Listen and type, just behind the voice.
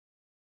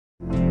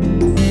Hello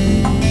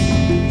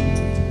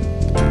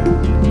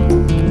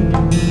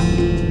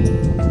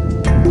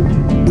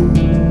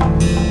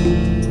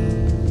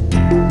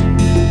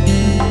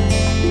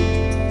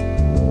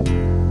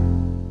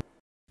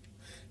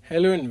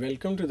and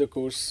welcome to the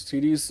course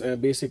series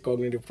Basic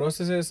Cognitive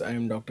Processes. I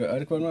am Dr.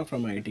 Ark Verma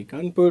from IIT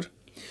Kanpur.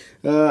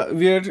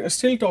 We are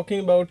still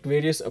talking about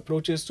various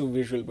approaches to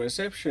visual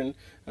perception.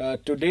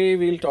 Today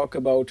we'll talk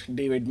about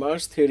David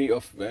Marr's theory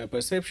of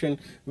perception,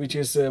 which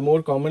is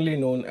more commonly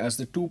known as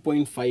the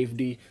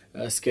 2.5D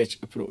sketch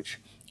approach.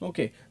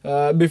 Okay,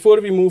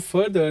 before we move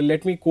further,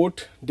 let me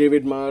quote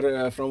David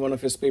Marr from one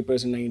of his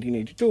papers in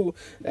 1982,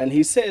 and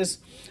he says,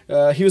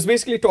 he was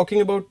basically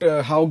talking about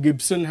how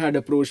Gibson had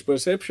approached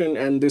perception,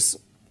 and this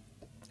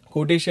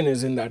quotation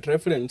is in that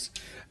reference.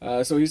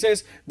 So he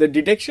says, the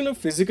detection of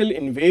physical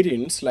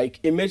invariants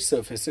like image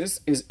surfaces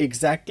is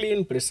exactly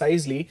and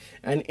precisely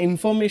an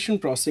information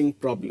processing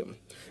problem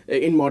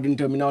in modern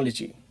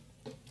terminology.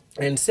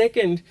 And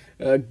second,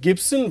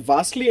 Gibson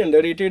vastly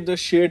underrated the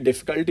sheer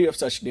difficulty of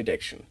such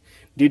detection.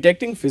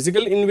 Detecting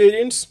physical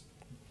invariants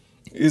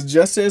is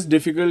just as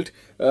difficult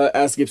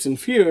as Gibson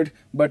feared,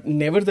 but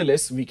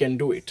nevertheless we can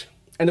do it.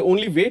 And the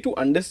only way to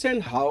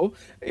understand how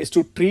is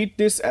to treat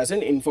this as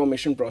an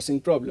information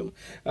processing problem.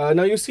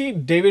 Now you see,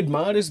 David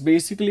Marr is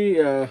basically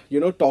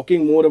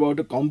talking more about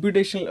a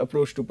computational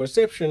approach to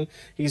perception.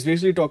 He's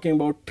basically talking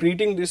about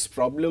treating this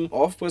problem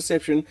of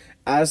perception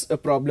as a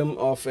problem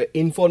of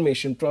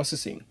information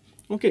processing.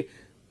 Okay,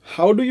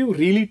 how do you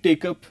really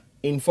take up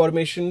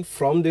information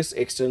from this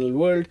external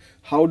world?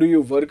 How do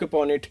you work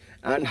upon it,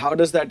 and how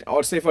does that,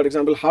 or say for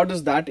example, how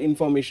does that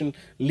information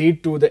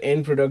lead to the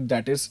end product,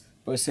 that is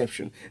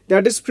perception?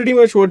 That is pretty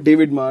much what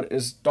David Marr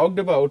is talked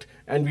about,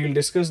 and we'll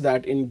discuss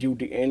that in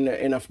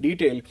enough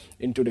detail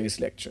in today's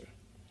lecture.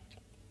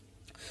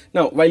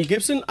 Now, while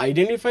Gibson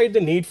identified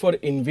the need for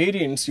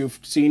invariants, you've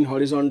seen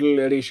horizontal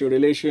ratio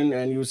relation,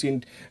 and you've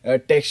seen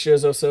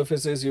textures of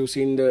surfaces, you've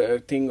seen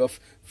the thing of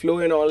flow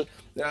and all.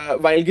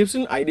 While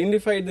Gibson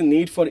identified the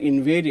need for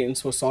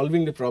invariants for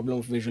solving the problem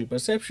of visual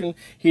perception,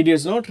 he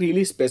does not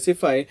really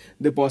specify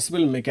the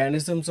possible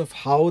mechanisms of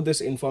how this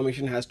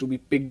information has to be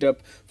picked up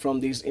from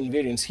these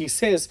invariants. He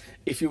says,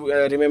 if you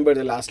remember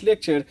the last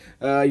lecture,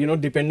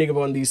 depending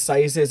upon these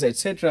sizes,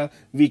 etc.,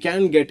 we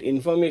can get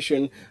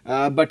information,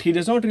 but he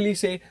does not really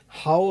say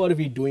how are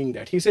we doing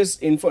that. He says,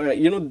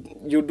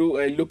 you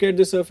do look at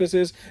the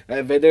surfaces,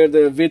 whether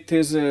the width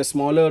is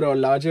smaller or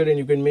larger, and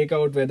you can make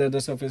out whether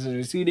the surface is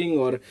receding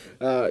or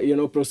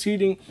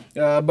proceeding,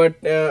 but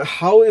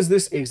how is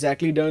this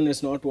exactly done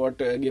is not what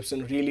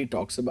Gibson really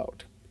talks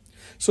about.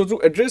 So to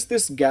address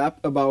this gap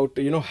about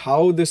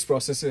how this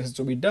process has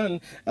to be done,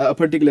 a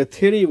particular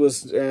theory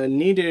was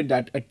needed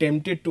that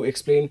attempted to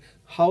explain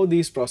how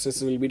these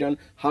processes will be done.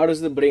 How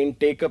does the brain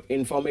take up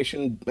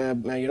information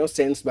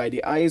sensed by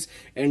the eyes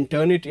and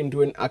turn it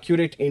into an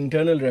accurate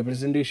internal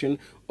representation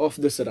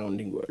of the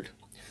surrounding world?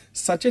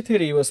 Such a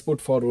theory was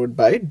put forward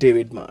by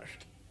David Marr.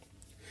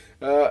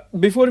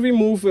 Before we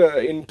move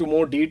into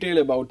more detail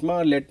about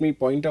Marr, let me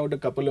point out a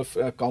couple of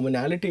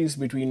commonalities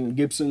between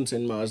Gibson's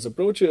and Marr's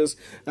approaches.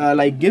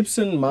 Like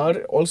Gibson,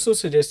 Marr also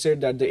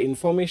suggested that the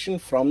information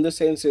from the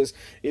senses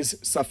is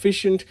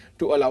sufficient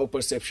to allow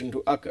perception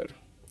to occur.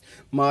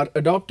 Marr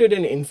adopted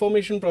an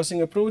information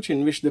processing approach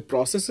in which the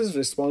processes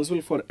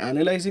responsible for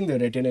analyzing the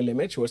retinal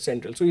image were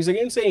central. So he's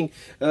again saying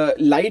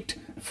light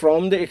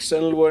from the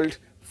external world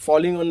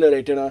falling on the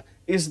retina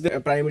is the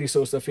primary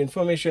source of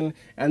information,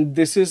 and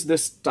this is the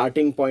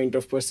starting point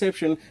of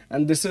perception,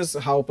 and this is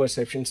how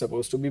perception is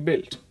supposed to be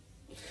built.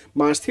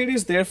 Marr's theory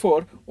is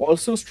therefore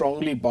also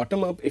strongly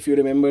bottom-up, if you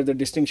remember the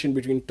distinction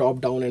between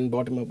top-down and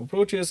bottom-up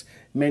approaches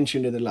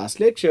mentioned in the last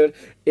lecture,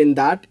 in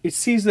that it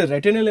sees the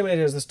retinal image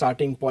as the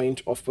starting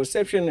point of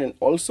perception and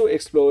also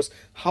explores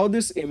how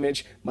this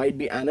image might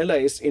be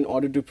analyzed in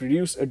order to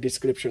produce a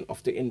description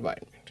of the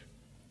environment.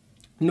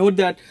 Note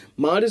that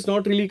Marr is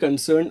not really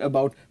concerned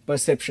about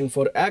perception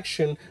for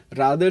action,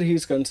 rather he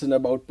is concerned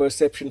about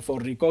perception for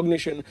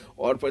recognition,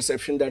 or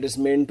perception that is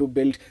meant to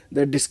build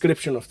the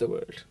description of the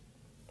world.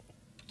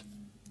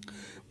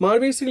 Marr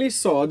basically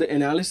saw the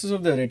analysis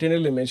of the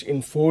retinal image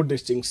in 4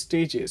 distinct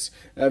stages,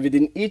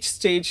 within each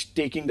stage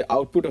taking the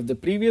output of the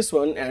previous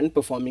one and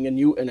performing a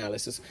new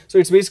analysis. So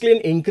it's basically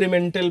an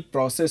incremental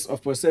process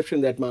of perception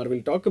that Marr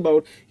will talk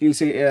about. He'll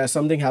say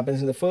something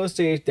happens in the first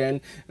stage,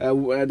 then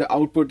the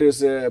output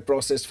is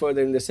processed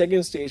further in the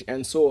second stage,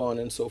 and so on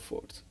and so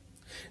forth.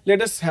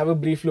 Let us have a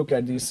brief look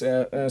at these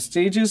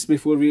stages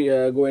before we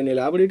go and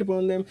elaborate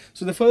upon them.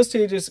 So the first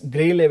stage is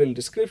gray level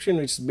description,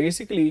 which is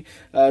basically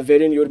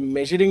wherein you're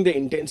measuring the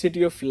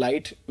intensity of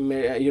light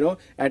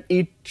at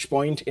each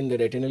point in the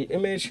retinal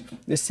image.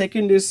 The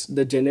second is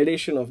the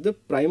generation of the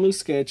primal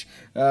sketch,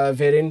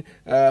 wherein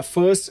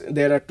first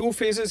there are 2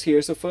 phases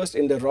here. So first,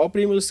 in the raw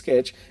primal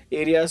sketch,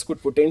 areas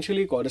could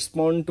potentially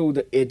correspond to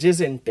the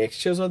edges and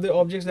textures of the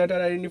objects that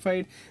are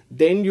identified.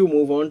 Then you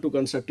move on to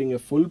constructing a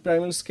full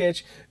primal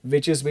sketch, which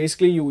which is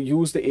basically you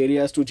use the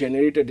areas to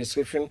generate a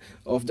description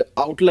of the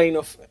outline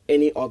of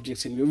any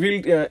objects in view.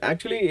 We'll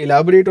actually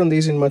elaborate on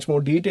these in much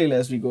more detail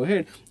as we go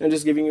ahead. I'm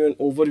just giving you an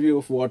overview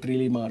of what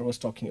really Marr was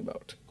talking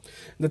about.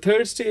 The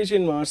third stage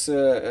in Marr's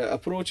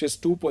approach is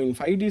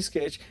 2.5D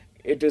sketch.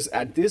 It is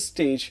at this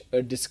stage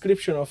a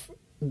description of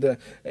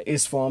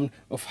is formed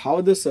of how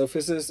the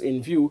surfaces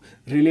in view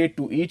relate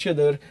to each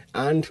other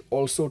and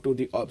also to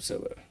the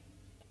observer.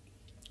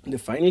 The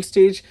final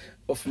stage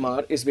of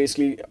Marr is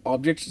basically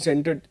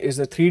object-centered, is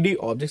a 3D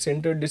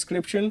object-centered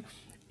description.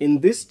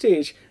 In this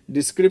stage,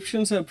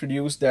 descriptions are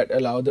produced that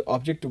allow the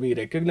object to be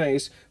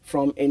recognized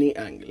from any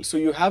angle. So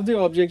you have the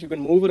object, you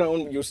can move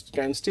around, you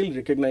can still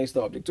recognize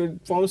the object. So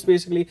it forms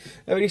basically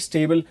a very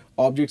stable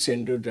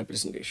object-centered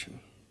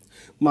representation.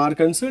 Marr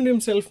concerned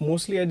himself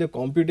mostly at the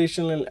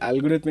computational and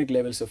algorithmic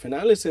levels of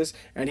analysis,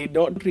 and he did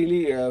not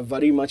really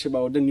worry much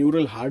about the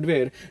neural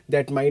hardware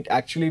that might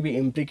actually be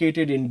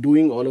implicated in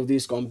doing all of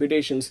these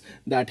computations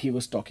that he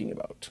was talking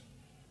about.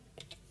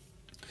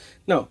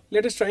 Now,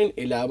 let us try and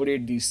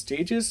elaborate these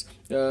stages.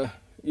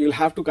 You'll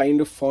have to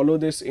kind of follow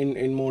this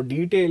in more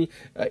detail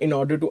in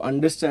order to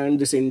understand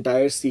this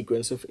entire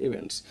sequence of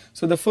events.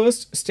 So the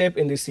first step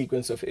in this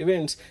sequence of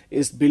events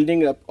is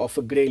building up of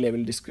a gray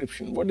level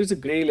description. What is a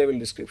gray level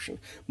description?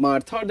 Marr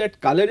thought that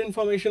color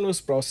information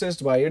was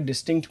processed by a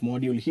distinct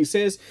module. He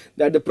says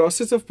that the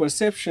process of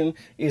perception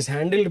is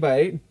handled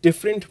by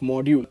different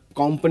module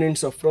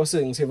components of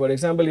processing. Say for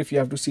example, if you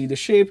have to see the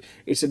shape,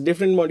 it's a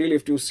different module.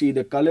 If you see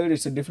the color,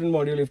 it's a different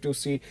module. If you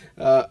see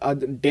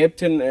other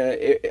depth and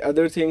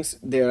other things,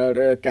 they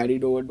are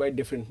carried over by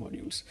different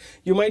modules.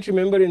 You might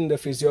remember in the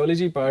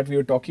physiology part, we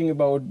were talking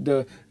about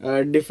the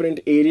different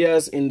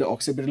areas in the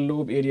occipital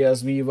lobe,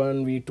 areas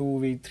V1,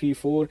 V2, V3,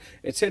 4,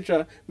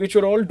 etc., which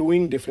were all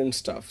doing different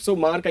stuff. So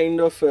Marr kind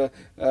of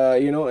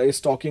is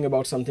talking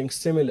about something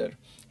similar.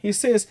 He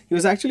says he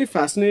was actually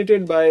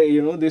fascinated by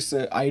this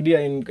idea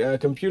in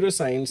computer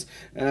science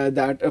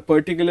that a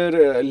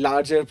particular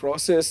larger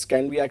process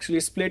can be actually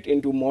split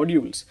into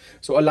modules.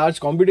 So a large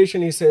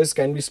computation, he says,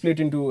 can be split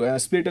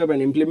up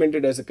and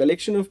implemented as a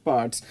collection of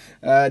parts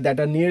that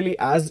are nearly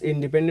as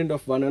independent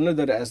of one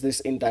another as this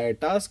entire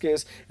task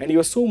is. And he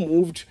was so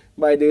moved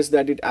by this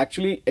that it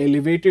actually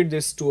elevated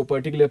this to a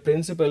particular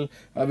principle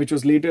which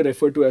was later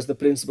referred to as the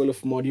principle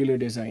of modular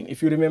design.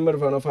 If you remember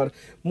one of our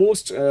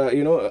most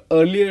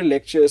earlier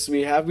lectures,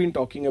 we have been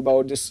talking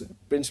about this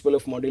principle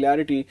of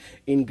modularity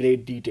in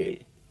great detail.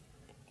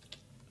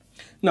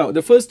 Now,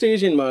 the first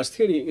stage in Marr's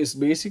theory is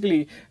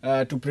basically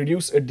to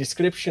produce a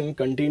description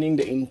containing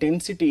the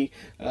intensity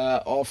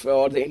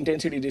or the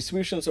intensity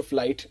distributions of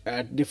light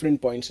at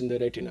different points in the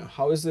retina.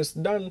 How is this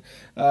done?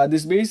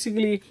 This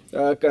basically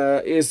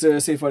is,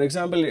 say for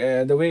example,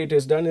 the way it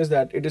is done is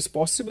that it is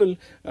possible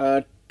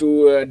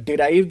to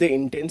derive the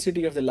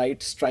intensity of the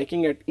light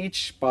striking at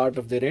each part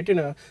of the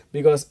retina,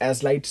 because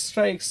as light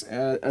strikes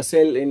a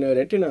cell in a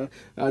retina,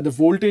 the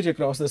voltage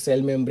across the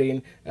cell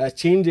membrane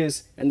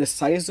changes, and the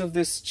size of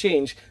this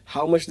change,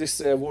 how much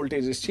this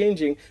voltage is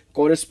changing,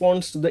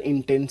 corresponds to the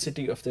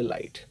intensity of the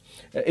light.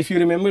 If you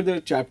remember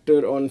the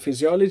chapter on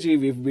physiology,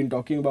 we've been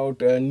talking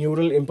about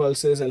neural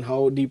impulses and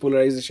how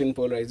depolarization,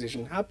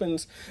 polarization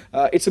happens.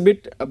 It's a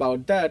bit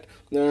about that,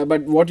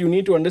 but what you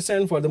need to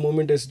understand for the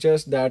moment is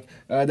just that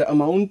the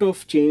amount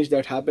of change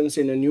that happens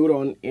in a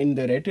neuron in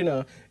the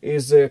retina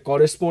is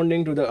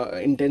corresponding to the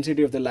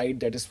intensity of the light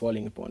that is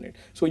falling upon it.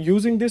 So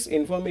using this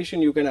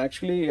information, you can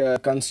actually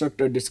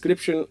construct a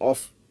description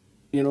of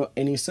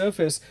any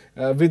surface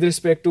with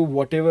respect to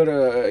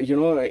whatever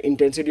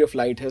intensity of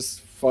light has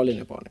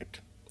fallen upon it.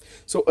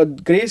 So a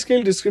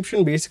grayscale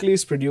description basically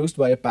is produced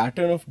by a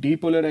pattern of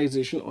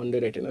depolarization on the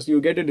retina. So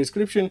you get a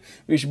description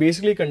which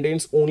basically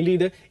contains only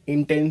the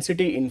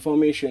intensity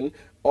information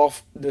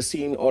of the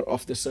scene or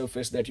of the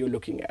surface that you're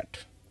looking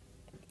at.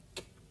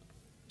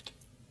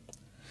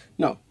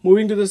 Now,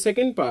 moving to the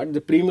second part,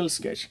 the Primal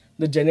sketch.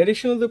 The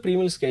generation of the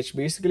Primal sketch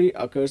basically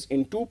occurs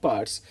in two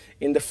parts.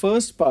 In the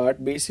first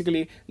part,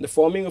 basically the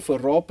forming of a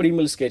raw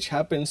Primal sketch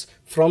happens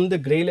from the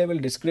gray level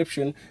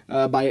description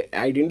by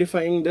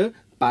identifying the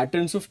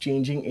patterns of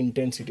changing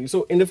intensity.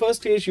 So in the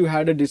first stage, you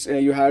had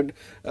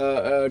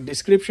a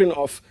description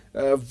of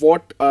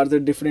what are the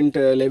different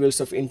levels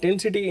of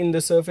intensity in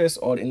the surface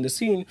or in the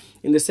scene.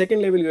 In the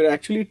second level, you are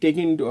actually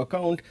taking into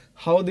account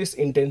how this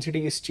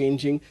intensity is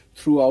changing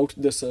throughout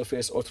the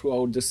surface or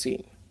throughout the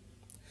scene.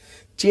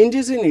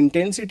 Changes in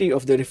intensity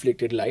of the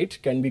reflected light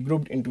can be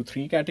grouped into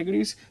three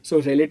categories.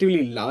 So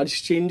relatively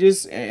large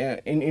changes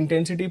in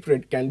intensity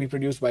can be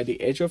produced by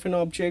the edge of an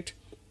object.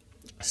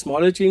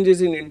 Smaller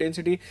changes in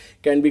intensity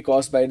can be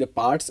caused by the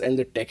parts and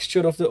the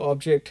texture of the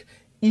object.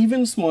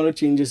 Even smaller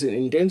changes in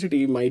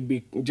intensity might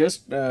be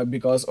just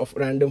because of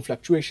random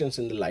fluctuations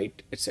in the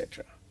light,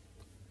 etc.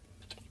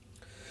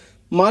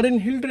 Marr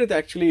and Hildreth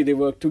actually, they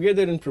worked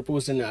together and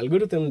proposed an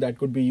algorithm that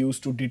could be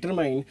used to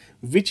determine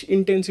which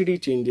intensity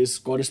changes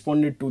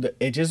corresponded to the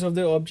edges of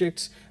the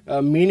objects,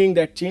 meaning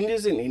that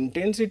changes in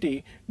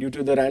intensity due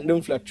to the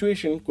random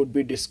fluctuation could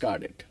be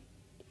discarded.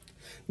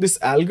 This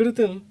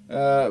algorithm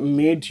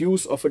made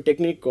use of a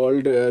technique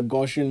called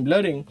Gaussian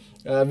blurring,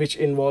 which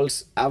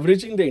involves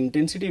averaging the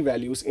intensity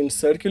values in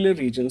circular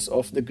regions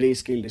of the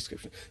grayscale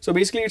description. So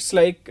basically it's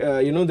like,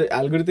 the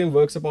algorithm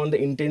works upon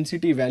the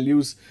intensity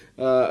values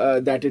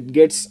that it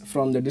gets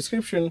from the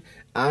description,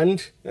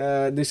 and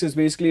this is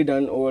basically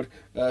done over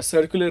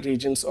circular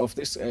regions of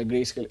this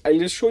grayscale. I'll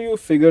just show you a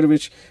figure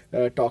which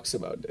talks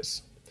about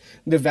this.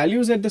 The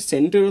values at the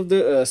center of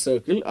the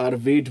circle are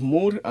weighted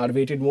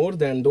more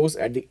than those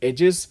at the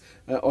edges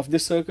of the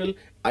circle,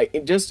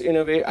 just in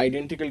a way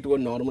identical to a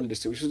normal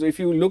distribution. So if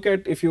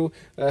you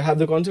have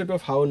the concept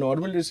of how a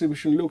normal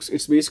distribution looks,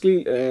 it's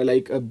basically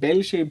like a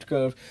bell-shaped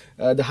curve.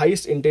 The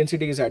highest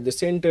intensity is at the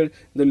center,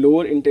 the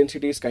lower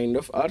intensities kind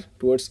of are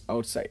towards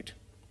outside.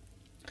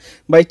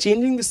 By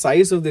changing the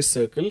size of this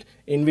circle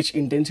in which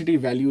intensity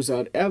values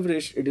are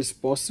averaged, it is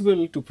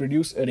possible to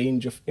produce a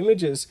range of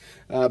images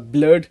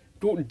blurred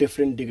to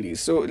different degrees.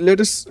 So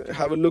let us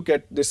have a look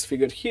at this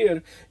figure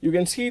here. You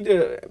can see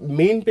the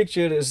main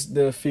picture is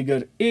the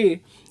figure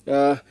A.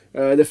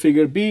 The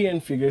figure B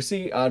and figure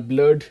C are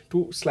blurred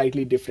to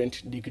slightly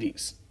different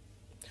degrees.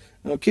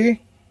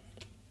 Okay.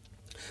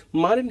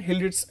 Marr and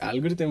Hildreth's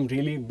algorithm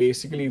really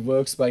basically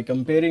works by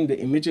comparing the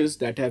images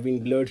that have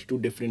been blurred to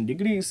different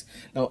degrees.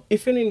 Now,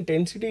 if an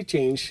intensity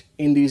change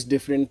in these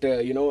different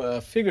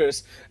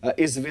figures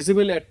is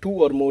visible at 2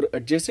 or more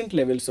adjacent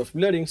levels of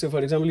blurring, so for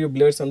example you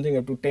blur something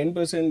up to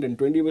 10% and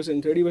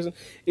 20%, 30%,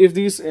 if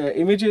these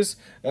images,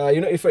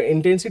 if an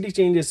intensity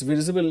change is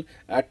visible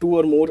at 2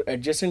 or more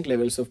adjacent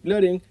levels of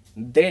blurring,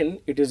 then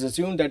it is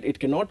assumed that it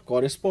cannot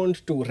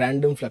correspond to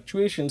random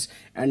fluctuations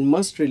and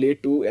must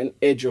relate to an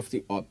edge of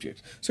the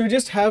object. So you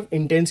just have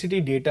intensity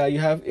data, you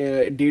have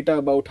data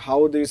about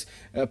how this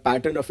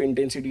pattern of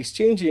intensity is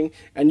changing,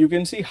 and you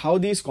can see how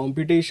these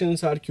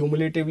computations are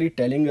cumulatively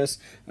telling us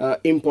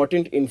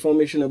important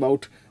information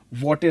about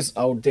what is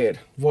out there,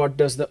 what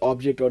does the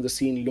object or the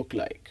scene look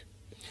like.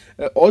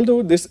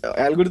 Although this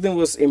algorithm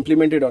was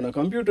implemented on a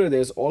computer,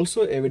 there is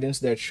also evidence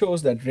that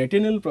shows that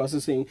retinal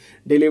processing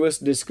delivers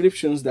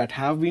descriptions that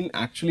have been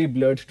actually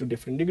blurred to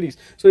different degrees.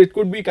 So it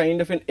could be kind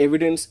of an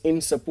evidence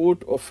in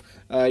support of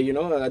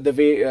the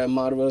way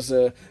Marr was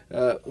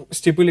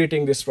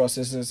stipulating this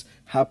process is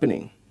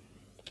happening.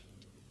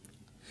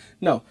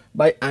 Now,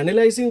 by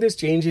analyzing this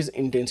changes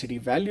intensity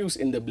values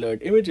in the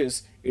blurred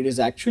images, it is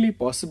actually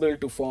possible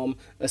to form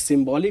a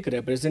symbolic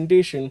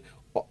representation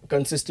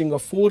consisting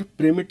of 4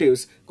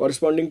 primitives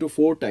corresponding to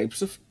 4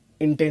 types of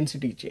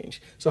intensity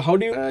change. So how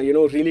do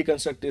you really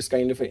construct this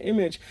kind of an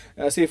image?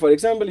 Say for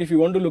example, if you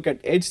want to look at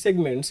edge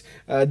segments,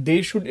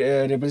 they should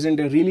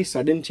represent a really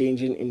sudden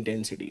change in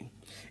intensity.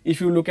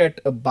 If you look at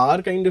a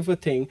bar kind of a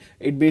thing,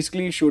 it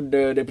basically should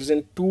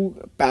represent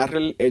 2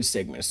 parallel edge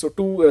segments, so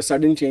 2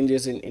 sudden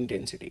changes in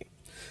intensity.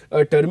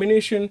 A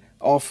termination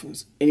of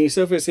any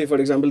surface, say for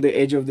example the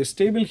edge of this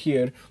table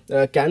here,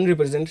 can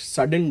represent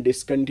sudden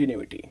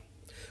discontinuity.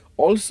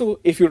 Also,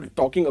 if you're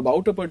talking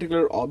about a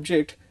particular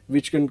object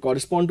which can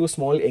correspond to a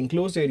small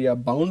enclosed area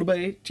bound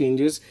by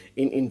changes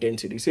in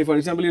intensity. Say for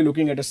example, you're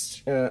looking at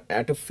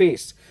a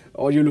face,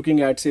 or you're looking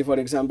at, say for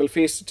example,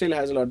 face still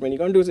has a lot many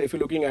contours. If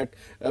you're looking at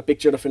a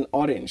picture of an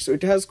orange, so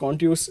it has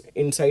contours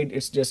inside,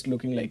 it's just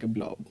looking like a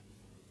blob.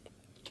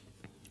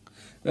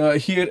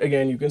 Here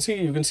again you can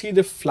see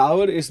the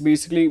flower is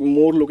basically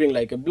more looking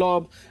like a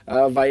blob,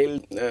 while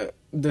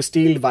the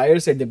steel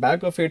wires at the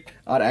back of it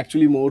are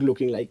actually more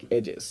looking like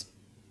edges.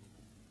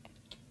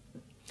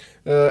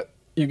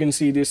 You can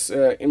see this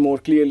more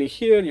clearly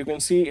here. You can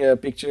see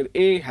picture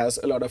A has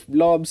a lot of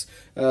blobs,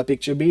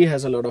 picture B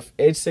has a lot of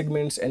edge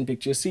segments, and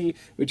picture C,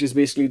 which is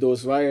basically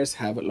those wires,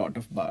 have a lot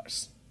of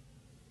bars.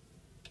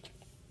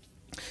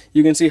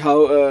 You can see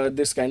how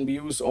this can be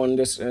used on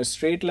this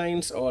straight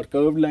lines or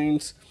curved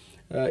lines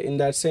in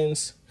that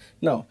sense.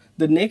 Now,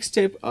 the next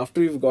step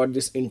after you've got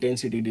this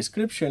intensity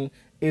description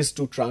is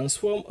to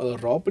transform a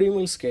raw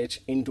Primal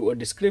sketch into a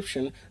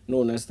description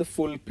known as the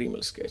full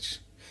Primal sketch.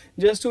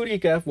 Just to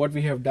recap, what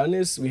we have done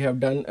is we have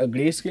done a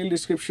grayscale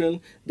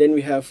description, then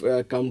we have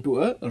come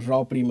to a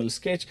raw Primal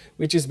sketch,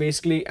 which is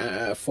basically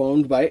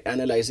formed by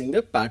analyzing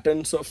the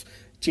patterns of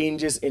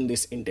changes in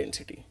this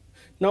intensity.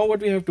 Now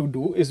what we have to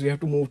do is we have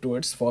to move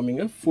towards forming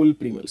a full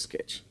Primal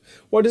sketch.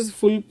 What is a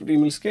full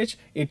Primal sketch?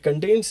 It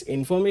contains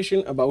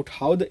information about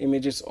how the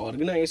image is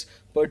organized,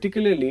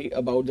 particularly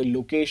about the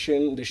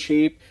location, the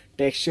shape,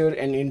 texture,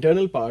 and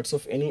internal parts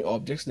of any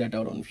objects that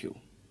are on view.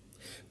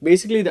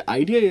 Basically, the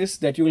idea is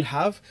that you will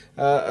have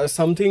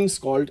some things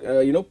called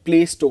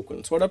place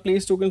tokens. What are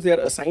place tokens? They are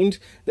assigned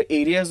the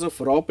areas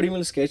of raw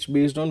Primal sketch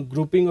based on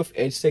grouping of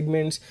edge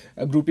segments,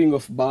 a grouping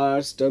of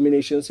bars,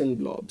 terminations, and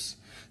blobs.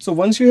 So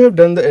once you have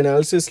done the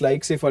analysis,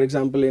 like say for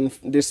example in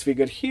this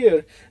figure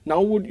here,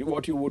 now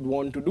what you would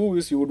want to do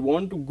is you would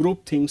want to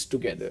group things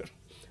together.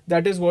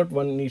 That is what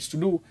one needs to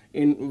do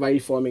while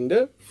forming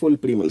the full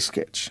Primal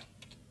sketch.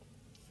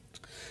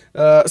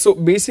 So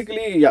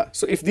basically, yeah,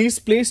 so if these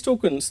place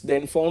tokens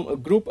then form a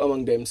group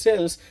among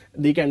themselves,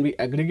 they can be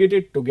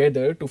aggregated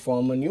together to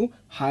form a new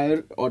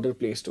higher order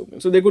place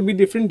token. So there could be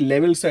different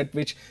levels at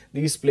which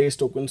these place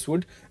tokens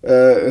would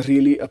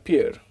really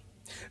appear.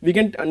 We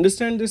can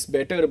understand this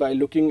better by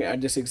looking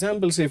at this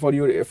example. Say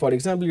for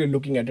example, you're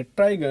looking at a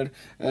tiger,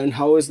 and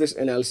how is this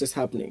analysis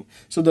happening?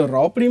 So the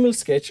raw primal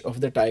sketch of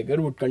the tiger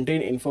would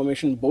contain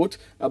information both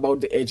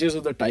about the edges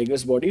of the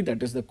tiger's body,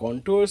 that is the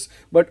contours,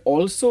 but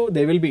also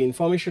there will be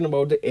information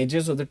about the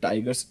edges of the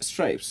tiger's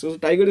stripes. So the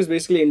tiger is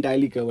basically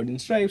entirely covered in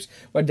stripes,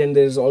 but then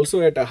there is also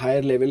at a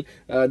higher level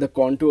the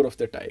contour of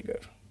the tiger.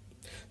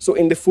 So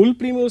in the full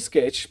primal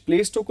sketch,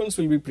 place tokens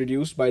will be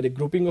produced by the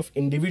grouping of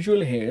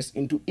individual hairs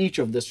into each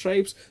of the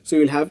stripes. So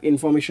you'll have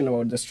information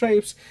about the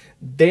stripes.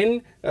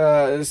 Then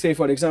say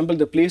for example,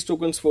 the place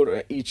tokens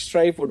for each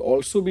stripe would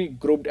also be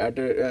grouped at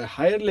a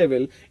higher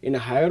level in a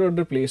higher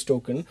order place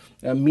token,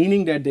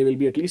 meaning that there will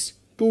be at least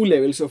two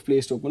levels of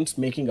place tokens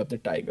making up the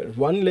tiger.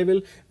 One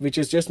level which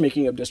is just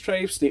making up the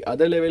stripes, the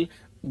other level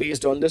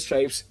based on the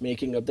stripes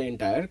making up the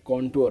entire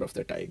contour of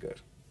the tiger.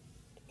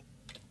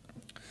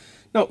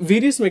 Now,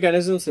 various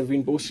mechanisms have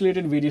been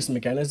postulated, various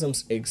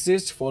mechanisms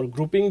exist for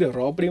grouping the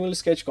raw primal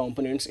sketch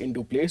components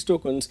into place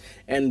tokens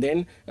and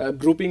then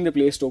grouping the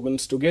place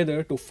tokens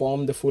together to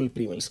form the full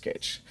primal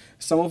sketch.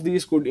 Some of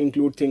these could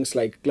include things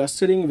like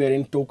clustering,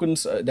 wherein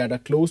tokens that are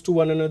close to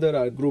one another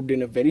are grouped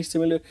in a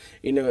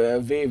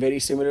way very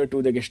similar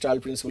to the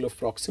Gestalt principle of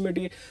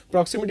proximity.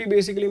 Proximity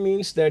basically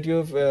means that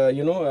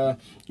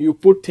you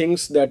put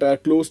things that are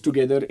close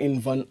together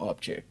in one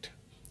object.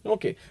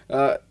 Okay.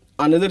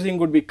 Another thing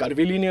would be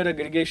curvilinear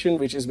aggregation,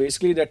 which is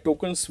basically that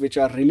tokens which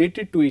are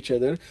related to each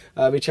other,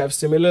 which have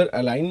similar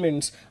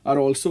alignments, are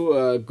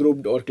also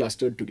grouped or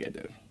clustered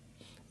together.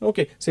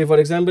 Okay, say for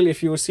example,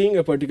 if you are seeing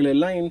a particular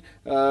line,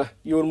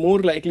 you are more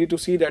likely to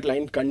see that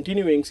line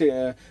continuing,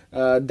 say,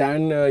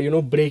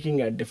 than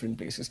breaking at different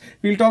places.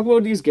 We'll talk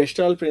about these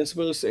Gestalt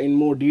principles in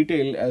more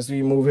detail as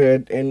we move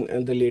ahead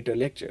in the later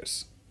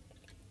lectures.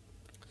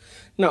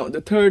 Now,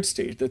 the third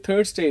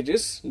stage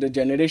is the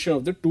generation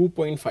of the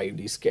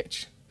 2.5D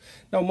sketch.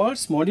 Now,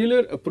 Marr's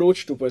modular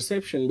approach to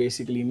perception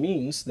basically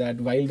means that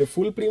while the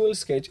full primal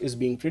sketch is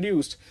being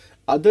produced,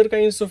 other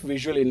kinds of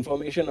visual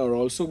information are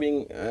also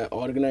being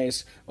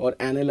organized or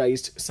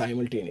analyzed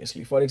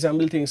simultaneously. For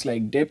example, things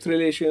like depth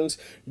relations,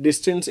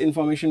 distance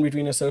information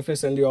between a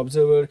surface and the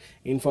observer,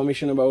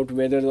 information about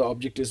whether the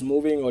object is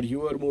moving or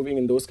you are moving,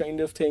 and those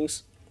kind of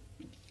things.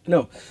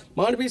 Now,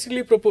 Marr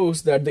basically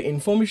proposed that the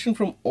information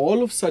from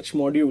all of such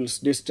modules,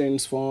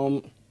 distance,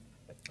 form,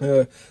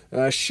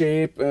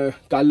 shape,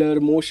 color,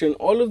 motion,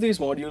 all of these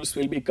modules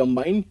will be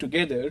combined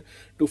together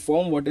to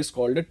form what is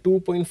called a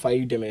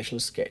 2.5 dimensional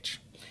sketch.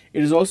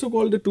 It is also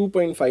called the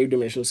 2.5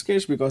 dimensional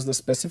sketch because the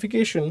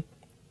specification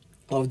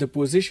of the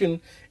position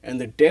and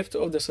the depth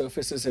of the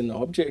surfaces and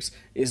objects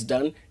is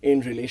done in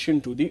relation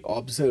to the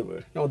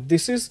observer. Now,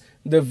 this is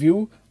the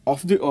view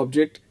of the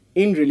object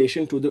in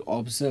relation to the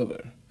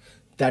observer.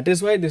 That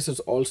is why this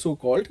is also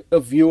called a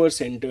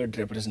viewer-centered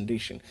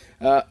representation.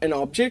 An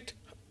object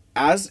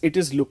as it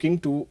is looking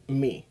to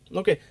me,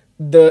 okay,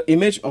 the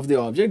image of the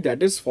object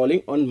that is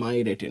falling on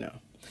my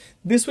retina.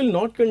 This will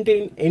not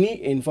contain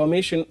any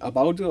information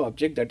about the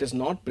object that is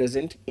not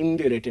present in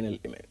the retinal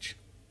image.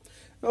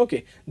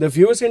 Okay, the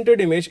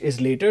viewer-centered image is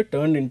later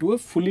turned into a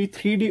fully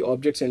 3D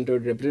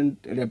object-centered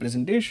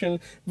representation,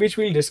 which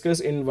we'll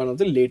discuss in one of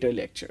the later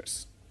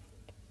lectures.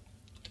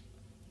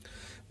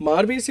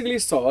 Marr basically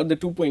saw the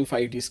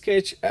 2.5D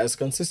sketch as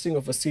consisting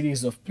of a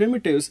series of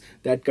primitives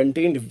that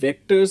contained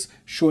vectors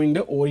showing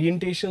the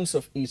orientations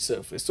of each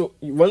surface. So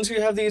once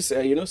you have these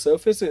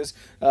surfaces,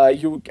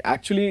 you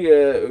actually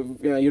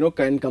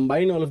can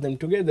combine all of them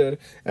together,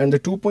 and the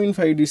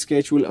 2.5D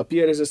sketch will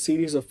appear as a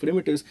series of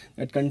primitives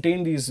that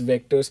contain these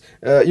vectors.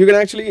 You can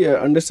actually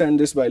understand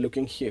this by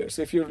looking here.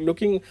 So if you're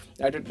looking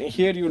at it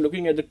here, you're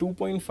looking at the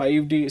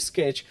 2.5D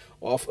sketch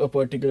of a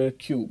particular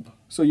cube.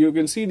 So you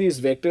can see these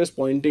vectors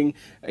pointing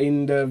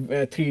in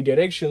the three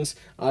directions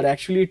are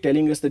actually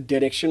telling us the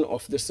direction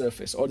of the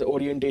surface or the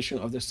orientation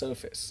of the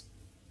surface.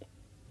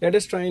 Let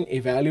us try and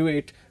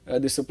evaluate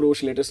this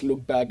approach. Let us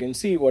look back and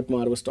see what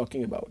Marr was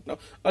talking about. Now,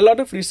 a lot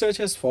of research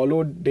has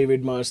followed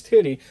David Marr's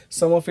theory,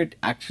 some of it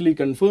actually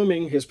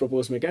confirming his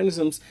proposed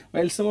mechanisms,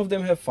 while some of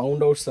them have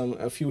found out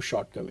a few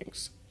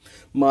shortcomings.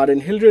 Marr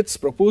and Hildreth's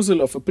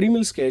proposal of a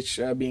primal sketch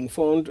being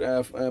found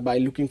by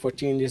looking for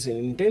changes in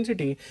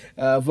intensity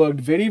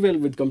worked very well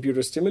with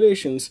computer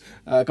simulations,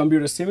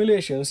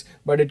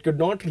 but it could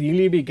not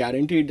really be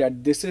guaranteed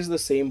that this is the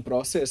same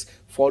process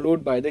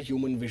followed by the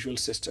human visual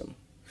system.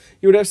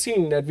 You would have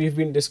seen that we've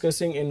been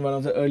discussing in one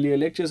of the earlier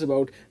lectures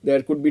about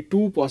there could be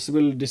two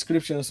possible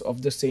descriptions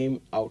of the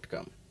same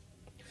outcome.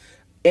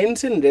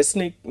 Enns and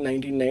Resnick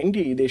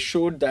 1990, they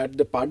showed that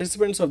the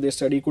participants of their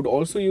study could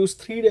also use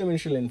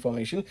three-dimensional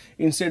information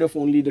instead of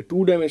only the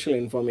two-dimensional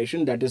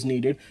information that is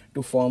needed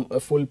to form a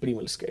full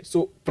primal sketch.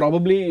 So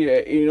probably,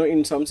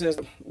 in some sense,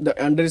 they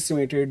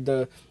underestimated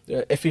the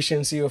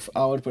efficiency of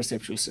our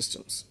perceptual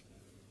systems.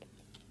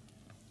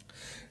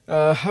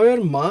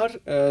 However,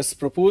 Marr's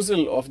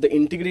proposal of the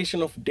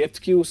integration of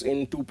depth cues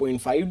in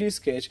 2.5D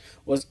sketch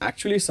was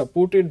actually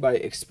supported by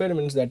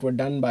experiments that were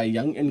done by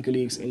Young and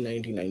colleagues in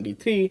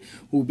 1993,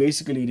 who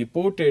basically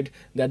reported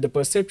that the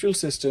perceptual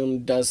system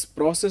does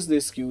process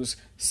these cues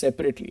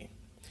separately.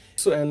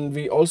 So, and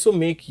we also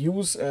make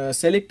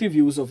selective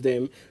use of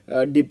them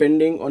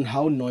depending on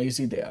how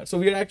noisy they are. So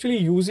we are actually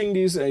using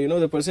these,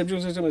 the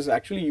perceptual system is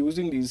actually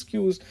using these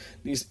cues,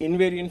 these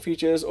invariant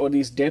features or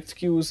these depth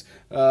cues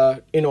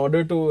in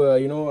order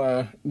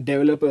to,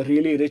 develop a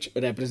really rich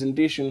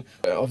representation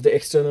of the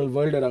external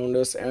world around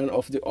us and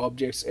of the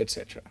objects,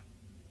 etc.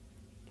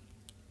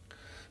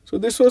 So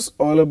this was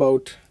all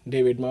about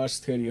David Marr's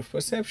theory of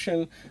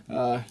perception.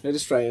 Let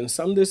us try and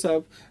sum this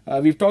up.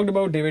 We've talked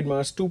about David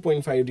Marr's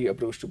 2.5D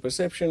approach to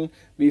perception.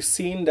 We've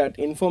seen that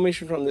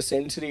information from the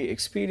sensory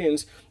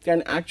experience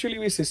can actually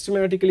be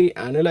systematically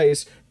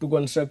analyzed to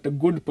construct a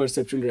good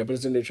perceptual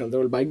representation of the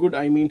world. By good,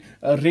 I mean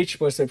a rich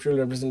perceptual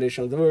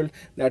representation of the world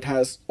that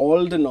has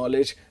all the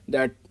knowledge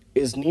that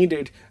is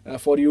needed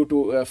for you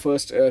to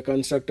first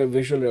construct a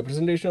visual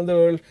representation of the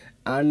world,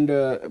 and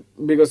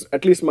because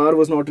at least Marr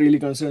was not really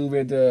concerned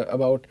with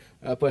about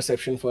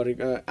perception for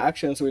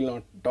action, so we'll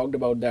not talk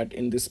about that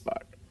in this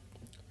part.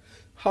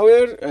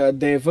 However,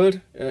 there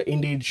were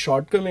indeed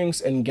shortcomings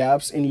and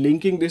gaps in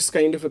linking this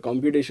kind of a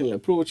computational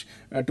approach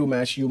to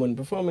match human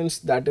performance.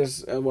 That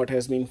is what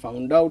has been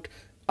found out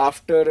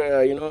after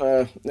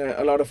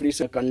a lot of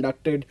research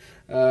conducted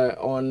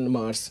on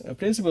Marr's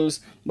principles,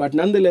 but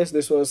nonetheless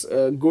this was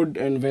a good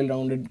and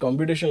well-rounded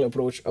computational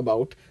approach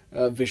about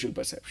visual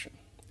perception.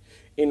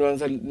 In one of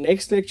the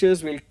next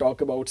lectures, we'll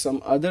talk about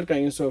some other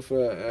kinds of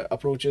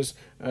approaches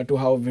to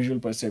how visual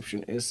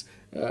perception is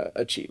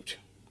achieved.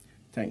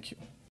 Thank you.